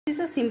This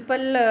is a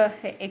simple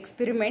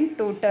experiment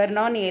to turn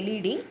on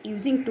LED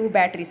using two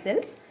battery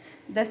cells.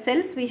 The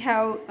cells we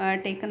have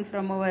taken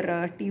from our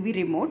TV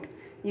remote.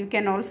 You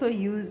can also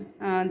use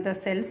the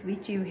cells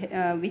which you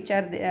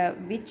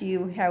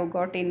have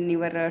got in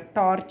your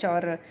torch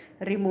or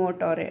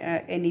remote or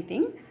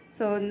anything.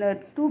 So the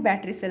two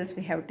battery cells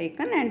we have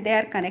taken and they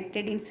are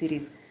connected in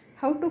series.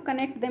 How to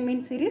connect them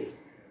in series?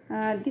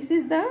 This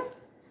is the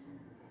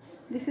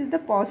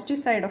positive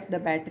side of the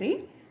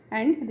battery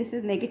and this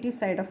is negative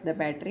side of the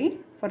battery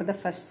for the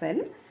first cell.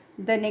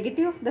 The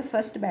negative of the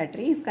first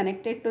battery is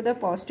connected to the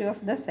positive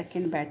of the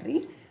second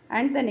battery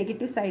and the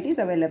negative side is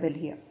available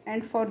here.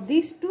 And for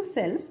these two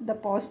cells, the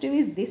positive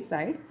is this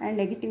side and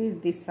negative is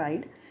this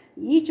side.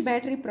 Each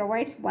battery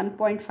provides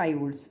 1.5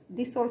 volts.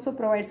 This also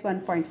provides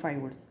 1.5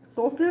 volts.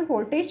 Total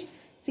voltage,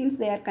 since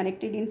they are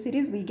connected in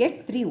series, we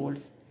get 3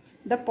 volts.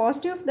 The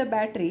positive of the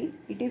battery,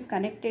 it is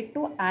connected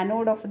to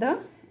anode of the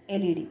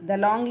LED. The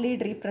long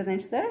lead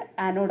represents the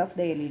anode of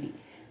the LED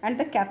and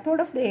the cathode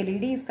of the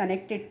LED is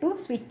connected to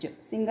switch,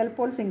 single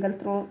pole single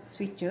throw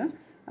switch,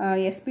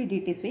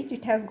 SPDT switch.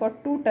 It has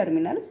got two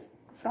terminals.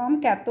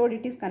 From cathode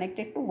it is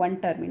connected to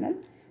one terminal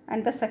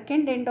and the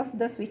second end of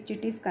the switch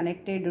it is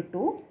connected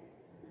to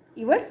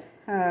your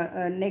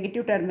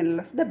negative terminal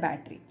of the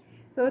battery.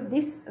 So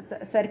this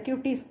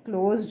circuit is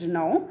closed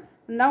now.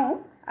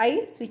 Now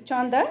I'll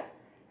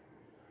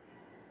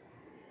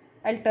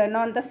turn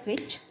on the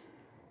switch.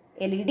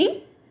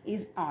 LED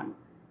is on.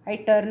 I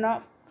turn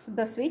off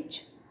the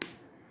switch.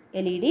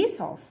 LED is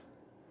off.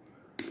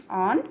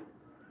 On,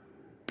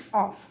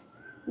 off.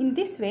 In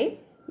this way,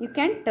 you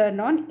can turn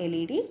on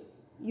LED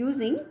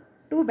using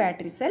two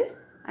battery cell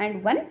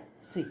and one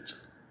switch.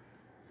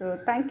 So,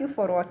 thank you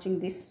for watching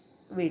this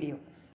video.